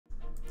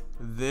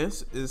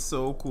This is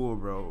so cool,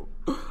 bro.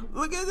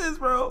 Look at this,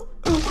 bro.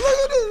 Look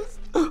at this.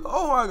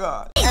 Oh my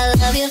god. I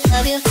love you,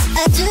 I do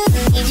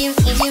need you,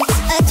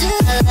 I do,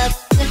 I love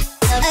you,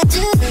 I do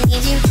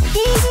need you.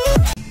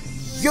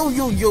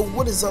 Yo,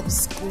 what is up,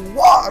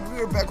 squad?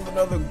 We are back with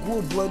another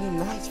Ghoul Bloody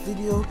Nights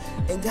video.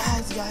 And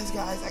guys,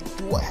 I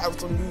do have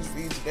some news for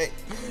you today.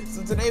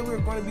 So today we're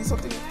going to be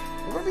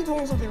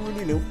doing something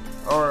really new.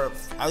 Or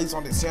at least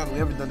on this channel. We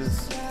haven't done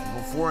this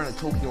before in a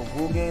Tokyo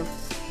Ghoul game.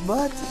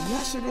 But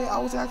yesterday I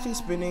was actually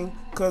spinning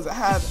because I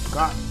had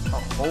got a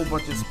whole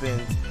bunch of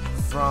spins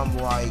from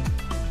like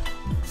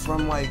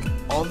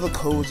all the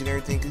codes and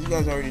everything, because you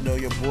guys already know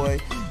your boy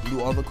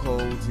knew all the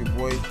codes, your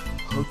boy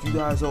hooked you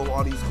guys over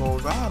all these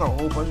codes. I had a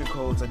whole bunch of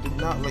codes. I did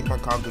not like my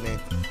Kagune,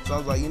 so I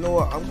was like, you know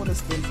what, I'm gonna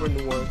spin for a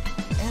new one,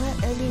 and I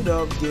ended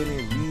up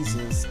getting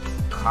Rize's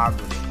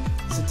Kagune.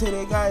 So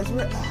today guys,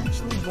 we're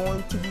actually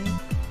going to be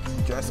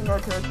dressing our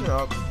character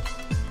up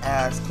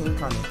as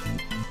KenKaneki,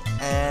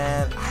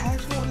 and I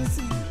actually want to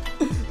see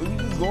if we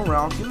can go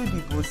around killing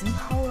people and see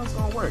how that's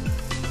gonna work.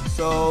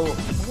 So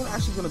we're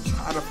actually gonna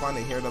try to find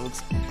a hair that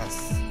looks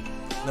as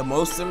the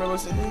most similar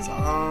to this.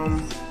 I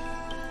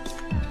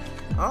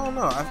don't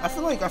know. I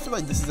feel like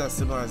this is as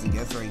similar as it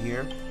gets right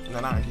here. No,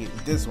 not here.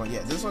 This one,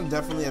 yeah. This one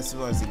definitely as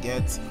similar as it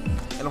gets.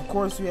 And of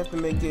course, we have to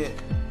make it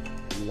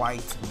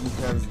white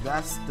because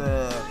that's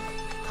the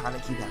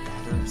Kaneki that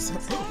matters.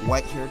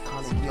 White-haired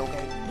Kaneki,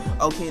 okay?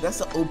 Okay, that's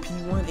the OP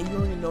one, and you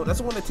already know that's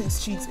the one that takes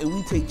cheats, and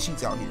we take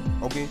cheats out here,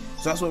 okay?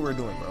 So that's what we're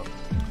doing, bro.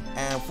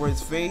 And for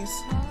his face,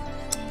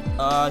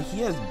 he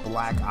has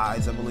black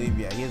eyes, I believe.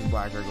 Yeah, he has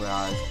black regular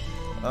eyes.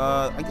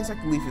 I guess I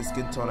can leave his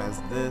skin tone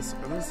as this.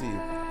 Let me see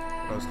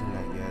what else can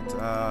I get.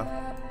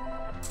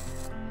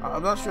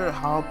 I'm not sure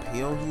how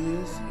pale he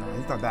is. No,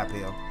 he's not that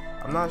pale.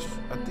 I'm not sure.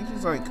 I think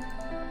he's like,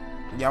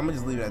 yeah, I'm gonna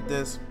just leave it at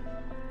this.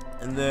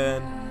 And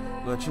then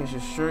I'm gonna change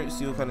his shirt,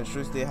 see what kind of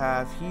shirts they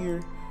have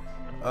here.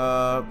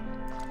 That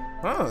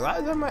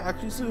might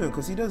actually suit him,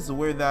 because he does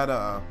wear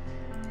that,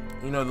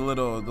 you know, the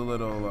little,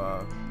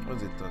 what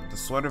is it, the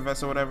sweater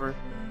vest or whatever.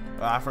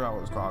 I forgot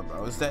what it's called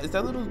though. It's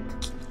that little,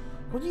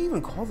 what do you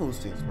even call those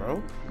things,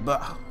 bro?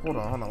 But hold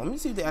on. Let me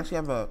see if they actually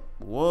have a,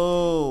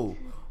 whoa,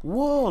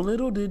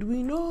 little did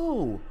we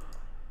know.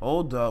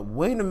 Hold up,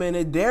 wait a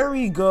minute, there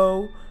we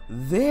go.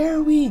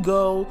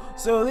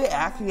 So they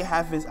actually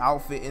have his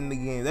outfit in the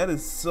game. That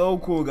is so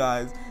cool,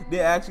 guys. They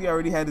actually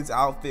already had his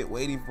outfit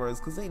waiting for us,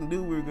 because they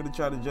knew we were gonna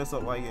try to dress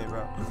up like it,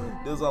 bro.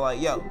 They was all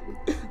like, yo,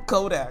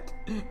 Kodak,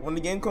 when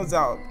the game comes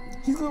out,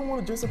 he's gonna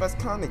want to dress up as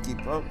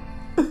Kaneki, bro.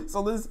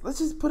 So let's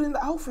just put in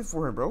the outfit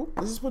for him, bro.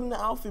 Let's just put in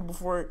the outfit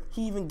before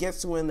he even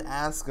gets to it and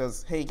ask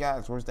us, hey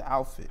guys, where's the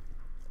outfit?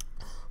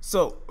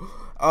 So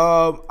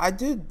I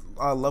did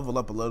level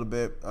up a little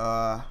bit.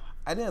 I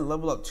didn't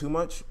level up too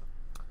much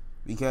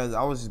because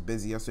I was just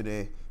busy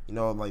yesterday. You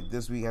know, like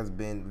this week has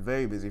been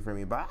very busy for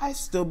me, but I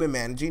still been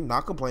managing,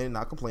 not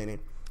complaining,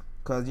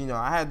 because you know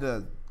I had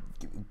to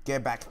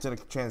get back into the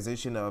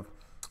transition of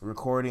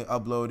recording,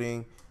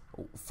 uploading,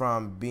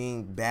 from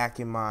being back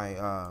in my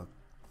on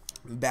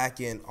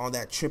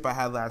that trip I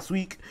had last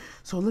week.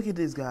 So look at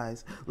this,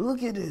 guys.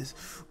 Look at this.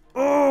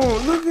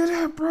 Oh, look at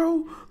that,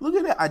 bro. Look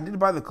at that. I did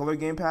buy the color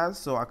game pass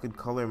so I could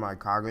color my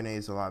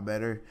Kagunes a lot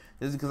better.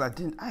 This is because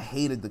I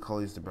hated the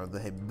colors, bro.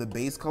 The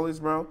base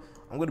colors, bro.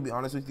 I'm gonna be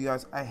honest with you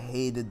guys. I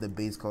hated the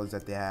base colors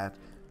that they had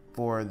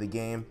for the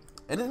game.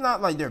 And it's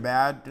not like they're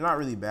bad. They're not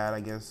really bad, I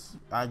guess.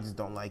 I just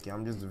don't like it.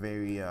 I'm just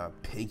very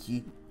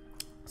picky.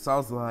 So I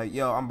was like,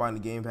 yo, I'm buying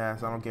the game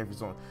pass. I don't care if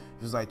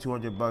it's like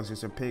 $200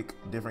 just to pick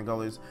different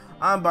colors.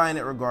 I'm buying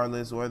it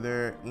regardless,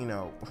 whether, you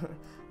know,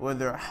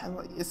 whether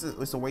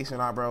it's a waste or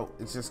not, bro.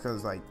 It's just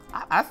because, like,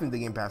 I think the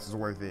game pass is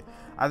worth it.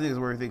 I think it's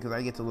worth it because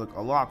I get to look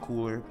a lot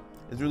cooler.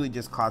 It's really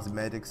just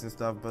cosmetics and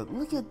stuff. But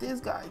look at this,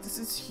 guys. This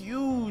is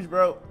huge,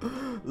 bro.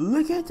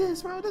 Look at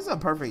this, bro. This is a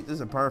perfect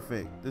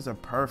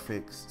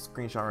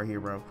screenshot right here,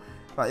 bro.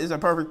 Like, it's a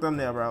perfect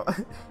thumbnail, bro.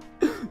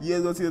 You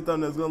guys gonna see the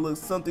thumbnail. It's gonna look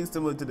something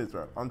similar to this,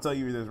 bro. I'm telling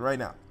you this right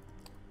now.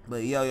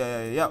 But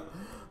yo.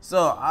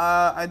 So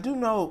I do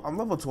know I'm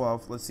level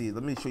 12. Let's see.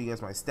 Let me show you guys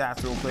my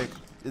stats real quick.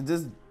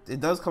 It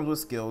does come with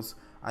skills.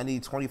 I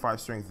need 25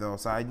 strength though,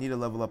 so I need to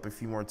level up a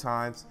few more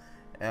times.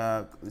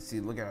 Let's see.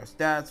 Look at our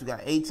stats. We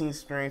got 18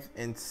 strength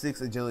and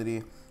 6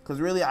 agility.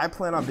 Because really, I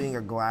plan on being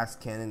a glass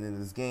cannon in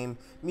this game.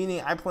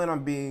 Meaning, I plan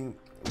on being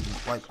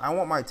like, I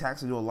want my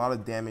attacks to do a lot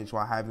of damage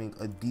while having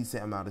a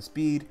decent amount of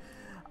speed.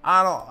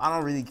 I'm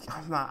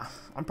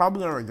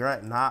probably gonna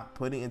regret not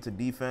putting into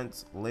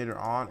defense later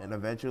on and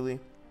eventually,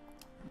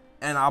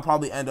 and I'll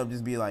probably end up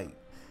just be like,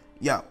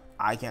 yo,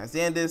 I can't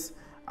stand this.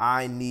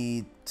 Hello,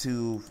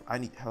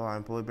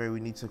 I'm Polarberry. We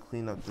need to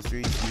clean up the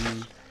streets.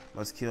 We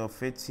must kill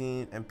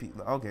 15 MP.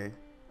 Okay,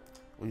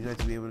 would you like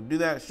to be able to do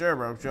that? Sure,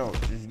 bro. Sure,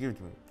 just give it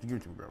to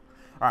me, bro.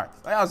 All right,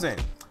 like I was saying.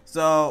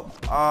 So,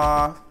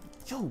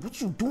 yo,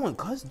 what you doing,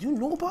 cuz? Do you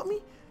know about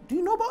me? Do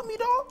you know about me,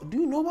 dog? Do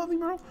you know about me,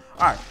 bro? All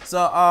right,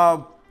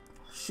 so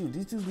shoot,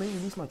 these dudes made me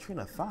lose my train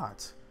of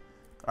thought.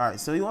 All right,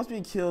 so he wants me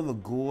to kill the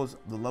ghouls,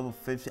 the level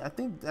 50. I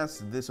think that's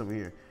this over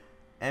here.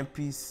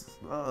 NPC,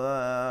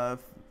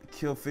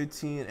 kill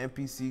 15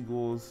 NPC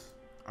ghouls.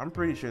 I'm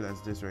pretty sure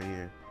that's this right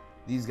here.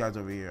 These guys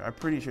over here. I'm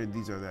pretty sure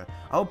these are that.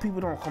 I hope people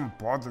don't come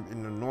bother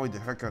and annoy the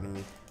heck out of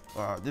me.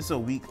 This is a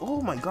week.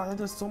 Oh my god, that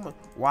does so much.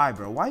 Why,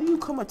 bro? Why do you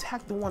come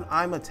attack the one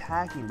I'm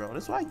attacking, bro?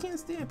 That's why I can't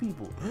stand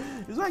people.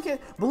 That's why I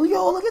can't. But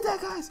yo, look at that,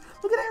 guys.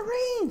 Look at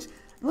that range.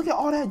 Look at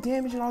all that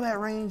damage and all that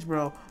range,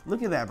 bro.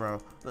 Look at that,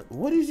 bro. Look,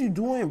 what is you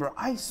doing, bro?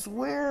 I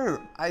swear.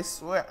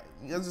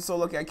 You guys are so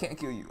lucky I can't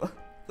kill you. You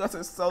guys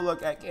are so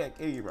lucky I can't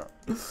kill you, bro.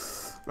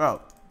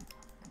 Bro,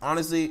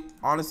 honestly,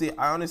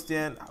 I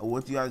understand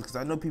what you guys, because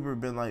I know people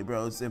have been like,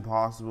 bro, it's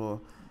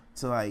impossible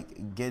to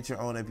like get your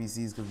own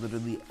NPCs because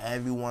literally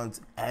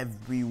everyone's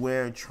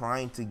everywhere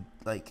trying to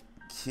like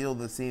kill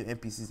the same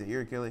NPCs that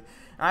you're killing.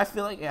 And I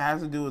feel like it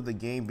has to do with the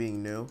game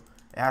being new.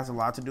 It has a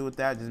lot to do with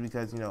that, just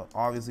because, you know,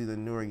 obviously the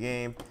newer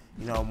game,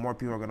 you know, more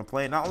people are going to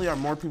play it. Not only are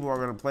more people are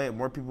going to play it,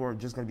 more people are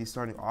just going to be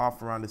starting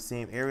off around the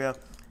same area,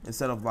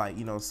 instead of like,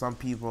 you know, some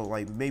people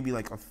like maybe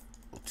like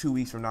 2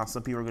 weeks from now,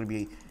 some people are going to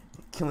be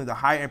killing the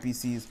higher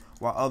NPCs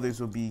while others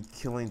will be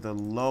killing the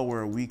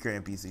lower, weaker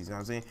NPCs. You know what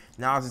I'm saying?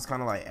 Now it's just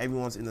kind of like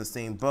everyone's in the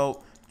same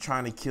boat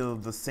trying to kill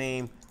the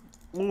same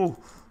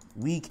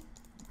weak.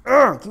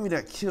 Give me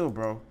that kill,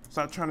 bro.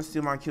 Stop trying to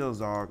steal my kills,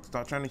 dog.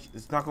 Stop trying to.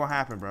 It's not gonna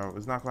happen, bro.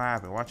 It's not gonna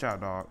happen. Watch out,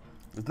 dog.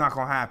 It's not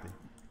gonna happen.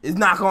 It's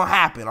not gonna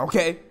happen,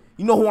 okay?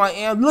 You know who I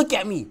am? Look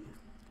at me.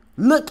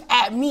 Look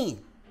at me.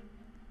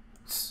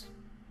 It's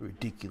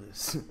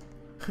ridiculous.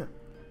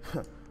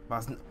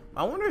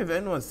 I wonder if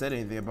anyone said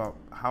anything about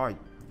how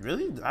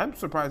I'm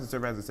surprised the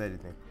server hasn't said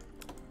anything.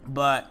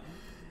 But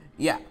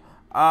yeah,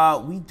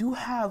 we do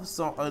have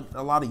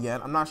a lot of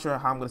yen. I'm not sure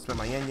how I'm gonna spend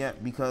my yen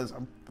yet, because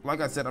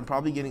like I said, I'm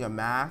probably getting a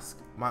mask,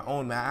 my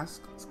own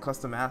mask,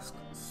 custom mask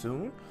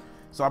soon.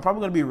 So I'm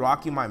probably gonna be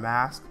rocking my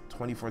mask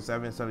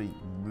 24/7 instead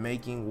of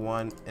making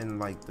one in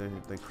like the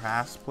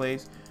crafts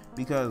place.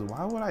 Because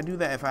why would I do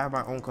that if I have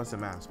my own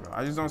custom mask, bro?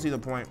 I just don't see the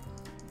point.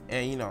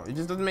 And you know, it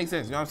just doesn't make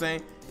sense. You know what I'm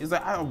saying? It's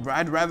like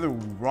I'd rather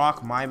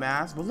rock my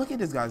mask. But look at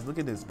this, guys. Look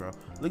at this, bro.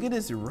 Look at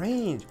this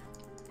range.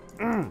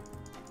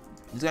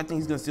 This guy thinks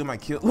he's gonna steal my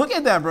kill. Look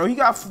at that, bro. He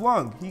got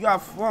flung. He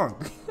got flung.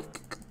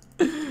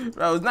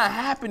 Bro, it's not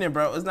happening,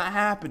 bro. It's not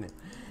happening.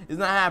 It's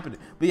not happening.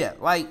 But yeah,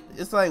 like,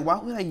 it's like, why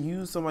would I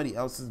use somebody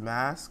else's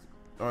mask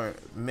or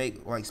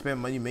spend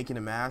money making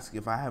a mask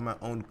if I have my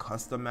own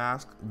custom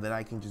mask that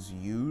I can just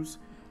use?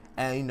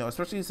 And you know,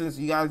 especially since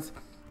you guys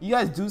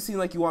do seem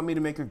like you want me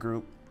to make a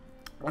group.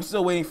 I'm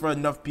still waiting for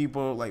enough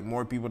people, like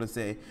more people to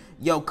say,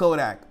 yo,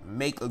 Kodak,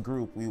 make a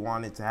group. We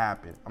want it to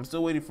happen. I'm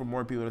still waiting for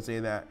more people to say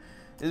that.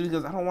 It's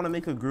because I don't want to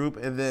make a group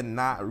and then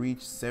not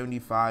reach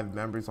 75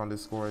 members on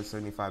Discord,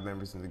 75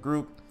 members in the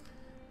group.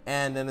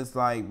 And then it's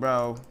like,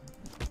 bro,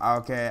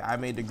 okay, I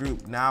made the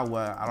group. Now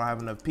what? I don't have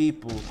enough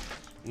people.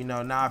 You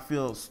know, now I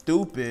feel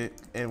stupid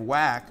and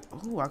whack.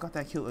 Ooh, I got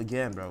that kill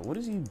again, bro. What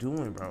is he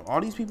doing, bro?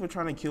 All these people are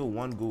trying to kill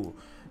one ghoul.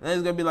 And then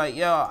it's going to be like,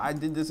 yo, I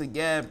did this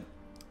again.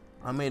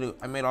 I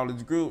made all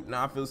this group.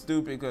 Now I feel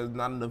stupid because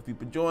not enough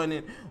people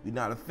joining. We're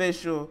not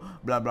official,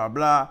 blah, blah,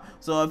 blah.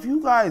 So if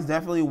you guys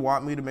definitely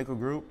want me to make a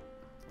group,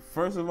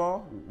 first of all,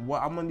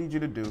 what I'm going to need you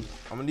to do,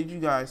 I'm going to need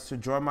you guys to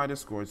join my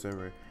Discord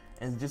server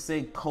and just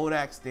say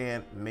Kodak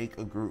Stan, make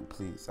a group,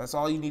 please. That's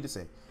all you need to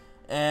say.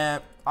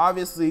 And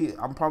obviously,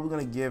 I'm probably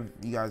going to give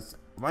you guys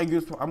my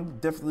groups. I'm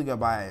definitely going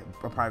to buy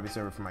a private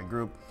server for my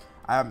group.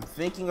 I'm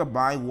thinking of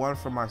buying one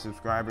for my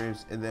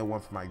subscribers and then one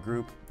for my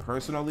group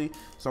personally.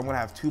 So I'm gonna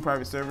have 2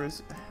 private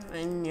servers.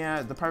 And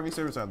yeah, the private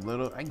servers are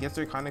little. I guess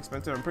they're kind of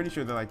expensive. I'm pretty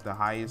sure they're like the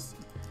highest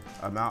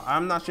amount.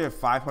 I'm not sure if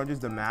 500 is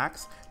the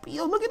max. But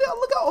yo, look at that.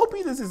 Look how OP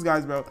this is,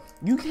 guys, bro.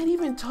 You can't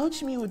even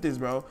touch me with this,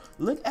 bro.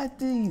 Look at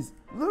these.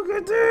 Look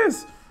at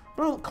this.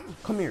 Bro,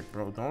 come here,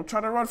 bro. Don't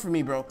try to run for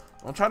me, bro.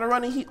 Don't try to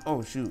run and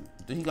oh, shoot.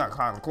 He got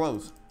caught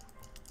close.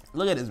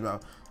 Look at this, bro.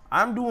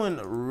 I'm doing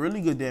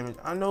really good damage.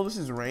 I know this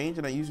is range,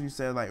 and I usually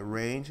say like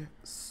range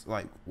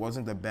like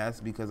wasn't the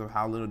best because of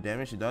how little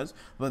damage it does.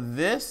 But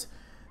this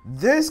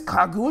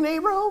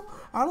Kagune, bro,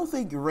 I don't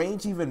think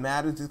range even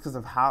matters just because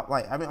of how,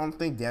 like, I don't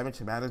think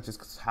damage matters just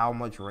because how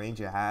much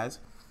range it has.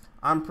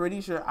 I'm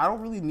pretty sure I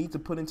don't really need to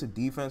put into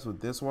defense with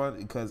this one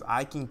because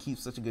I can keep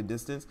such a good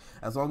distance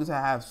as long as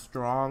I have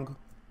strong,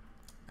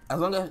 as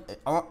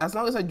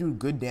long as I do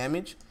good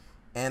damage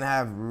and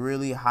have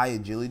really high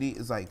agility.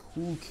 It's like,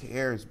 who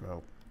cares,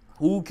 bro?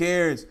 Who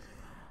cares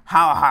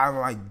how high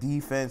like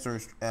defense or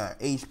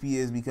HP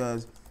is,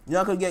 because you're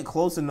not gonna get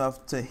close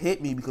enough to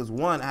hit me because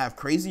one, I have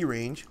crazy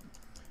range,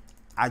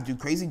 I do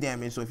crazy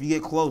damage. So if you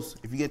get close,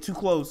 if you get too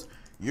close,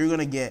 you're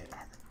gonna get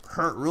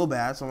hurt real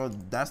bad. So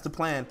that's the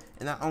plan.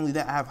 And not only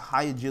that, I have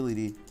high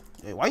agility.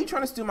 Hey, why are you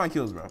trying to steal my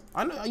kills, bro?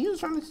 I know you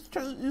was trying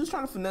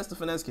to finesse the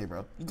finesse kid,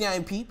 bro. You think I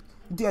didn't peep?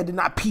 You think I did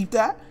not peep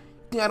that?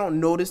 You think I don't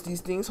notice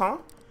these things, huh?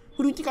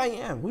 Who do you think I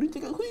am? Who do you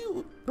think who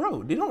you,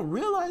 bro? They don't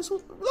realize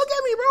look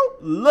at me,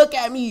 bro. Look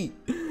at me.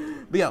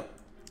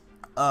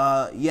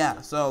 But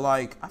yeah, so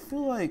like I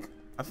feel like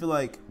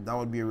that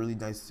would be a really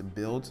nice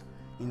build.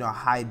 You know,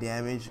 high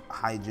damage,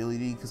 high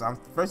agility, because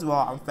first of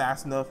all, I'm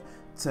fast enough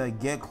to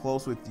get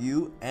close with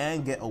you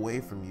and get away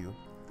from you.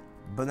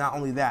 But not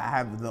only that, I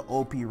have the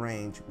OP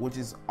range, which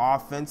is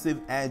offensive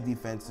and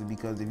defensive,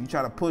 because if you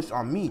try to push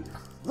on me,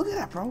 look at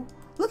that, bro.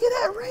 Look at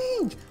that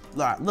range.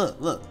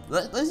 Look.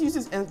 Let's use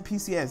this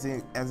NPC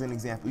as an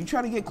example. You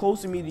try to get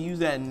close to me to use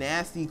that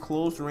nasty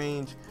close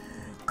range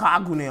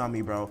Kagune on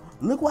me, bro.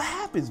 Look what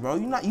happens, bro.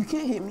 You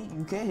can't hit me.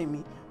 You can't hit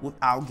me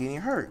without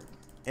getting hurt.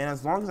 And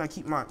as long as I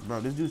keep my, bro,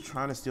 this dude's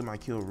trying to steal my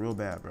kill real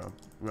bad, bro.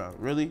 Bro,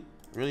 really,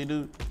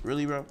 dude,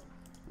 really, bro,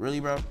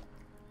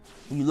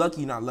 You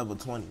lucky you're not level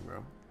 20,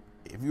 bro.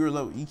 If you were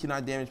level, you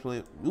cannot damage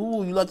play.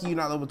 Ooh, you lucky you're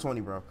not level 20,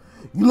 bro.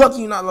 You lucky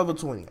you're not level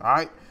 20. All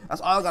right,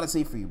 that's all I gotta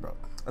say for you, bro.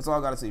 That's all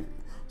I gotta say for you.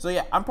 So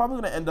yeah, I'm probably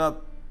gonna end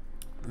up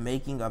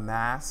making a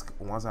mask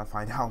once I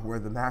find out where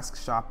the mask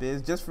shop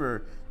is, just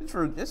for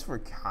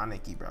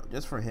Kaneki, bro,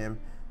 just for him,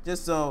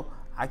 just so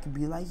I could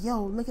be like,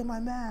 yo, look at my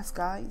mask,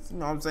 guys. You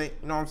know what I'm saying?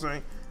 You know what I'm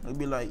saying? I'd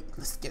be like,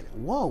 let's get it.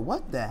 Whoa,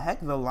 what the heck?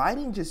 The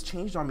lighting just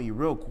changed on me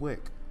real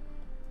quick.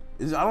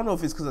 I don't know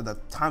if it's because of the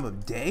time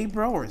of day,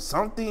 bro, or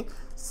something.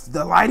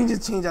 The lighting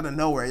just changed out of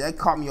nowhere. That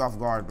caught me off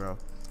guard, bro.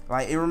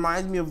 Like, it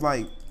reminds me of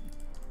like,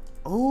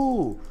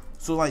 oh,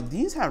 so like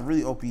these have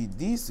really OP.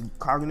 These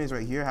Kagunes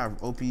right here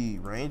have OP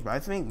range, but I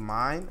think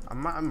mine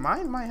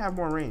might have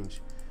more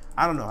range.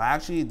 I don't know.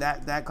 Actually,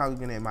 that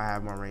Kagune might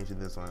have more range than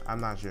this one.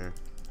 I'm not sure.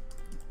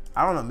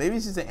 I don't know. Maybe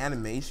it's just the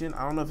animation.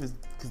 I don't know if it's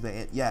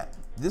because yeah,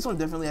 this one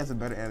definitely has a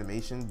better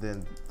animation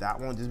than that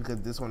one, just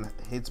because this one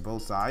hits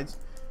both sides.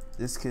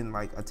 This can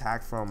like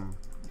attack from,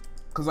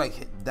 cause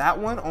like that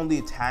one only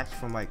attacks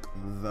from like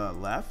the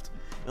left.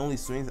 It only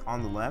swings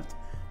on the left,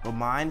 but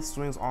mine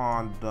swings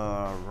on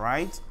the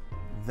right,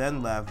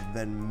 then left,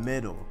 then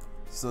middle.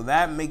 So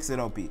that makes it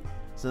OP.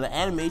 So the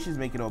animations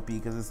make it OP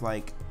because it's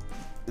like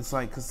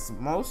cause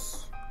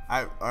most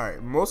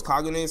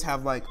Kagunes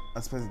have like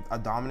a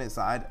dominant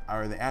side,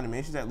 or the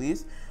animations at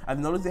least. I've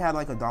noticed they had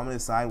like a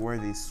dominant side where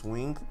they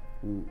swing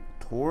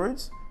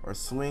towards or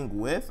swing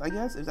with, I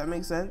guess, if that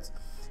makes sense.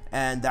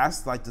 And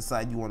that's like the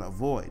side you want to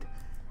avoid.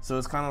 So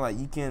it's kind of like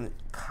you can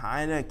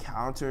kind of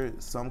counter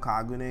some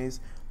Kagunes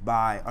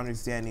by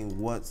understanding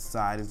what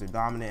side is their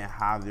dominant and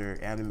how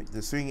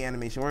the swinging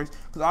animation works.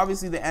 Because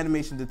obviously the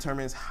animation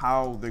determines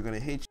how they're going to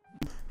hit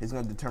you. It's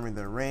going to determine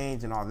their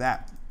range and all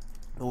that.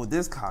 But with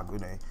this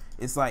Kagune,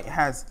 it's like it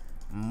has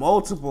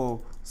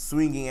multiple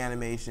swinging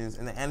animations,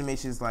 and the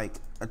animations like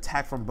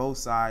attack from both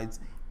sides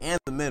and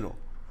the middle.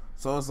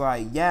 So it's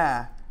like,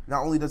 yeah,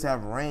 not only does it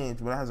have range,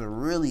 but it has a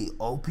really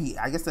OP.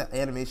 I guess the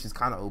animation is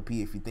kind of OP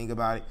if you think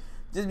about it,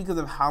 just because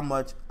of how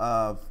much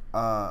of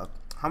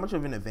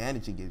an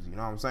advantage it gives you. You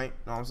know what I'm saying?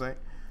 So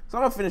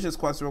I'm gonna finish this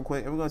quest real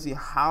quick, and we're gonna see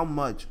how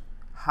much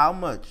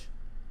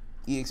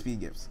EXP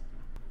gives.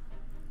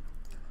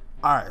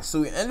 All right, so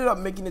we ended up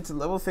making it to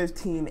level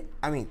 15.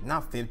 I mean,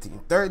 not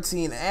 15,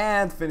 13,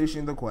 and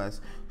finishing the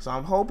quest. So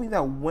I'm hoping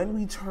that when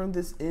we turn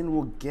this in,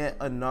 we'll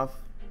get enough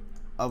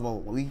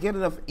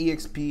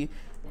EXP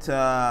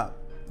to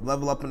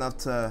level up enough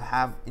to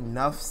have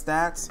enough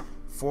stats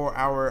for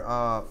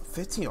our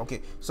 15.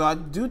 Okay, so I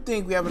do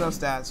think we have enough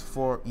stats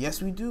for,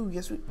 yes we do,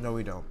 no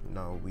we don't,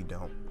 we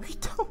don't.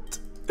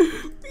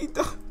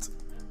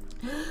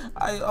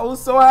 I was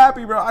so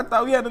happy, bro. I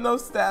thought we had enough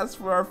stats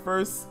for our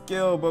first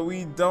skill, but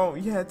we don't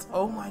yet.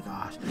 Oh my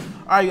gosh.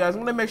 All right, guys,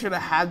 I'm gonna make sure to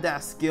have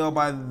that skill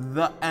by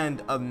the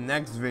end of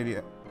next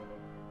video.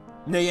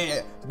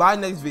 By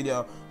next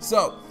video.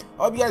 So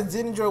I hope you guys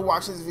did enjoy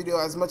watching this video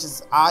as much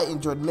as I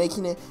enjoyed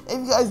making it.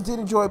 If you guys did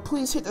enjoy,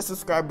 please hit the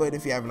subscribe button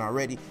if you haven't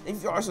already.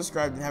 If you are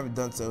subscribed and haven't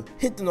done so,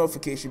 hit the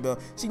notification bell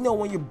so you know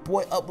when your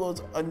boy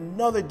uploads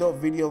another dope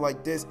video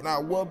like this. And I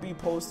will be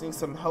posting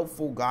some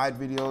helpful guide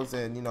videos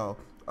and, you know,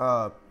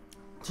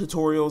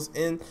 tutorials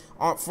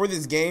for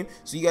this game,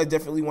 so you guys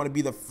definitely want to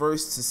be the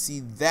first to see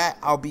that.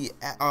 I'll be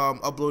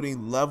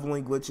uploading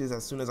leveling glitches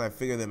as soon as I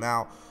figure them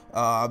out.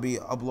 I'll be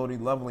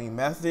uploading leveling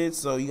methods,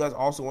 so you guys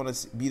also want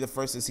to be the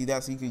first to see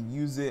that, so you can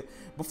use it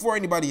before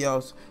anybody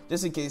else,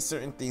 just in case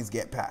certain things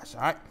get patched.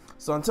 All right,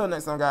 so until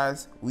next time,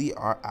 guys, we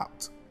are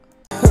out.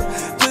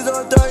 Please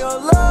don't throw your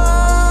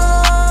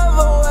love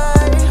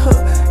away.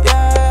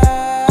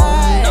 Yeah,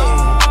 I'm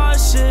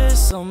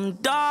nauseous, I'm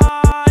dying.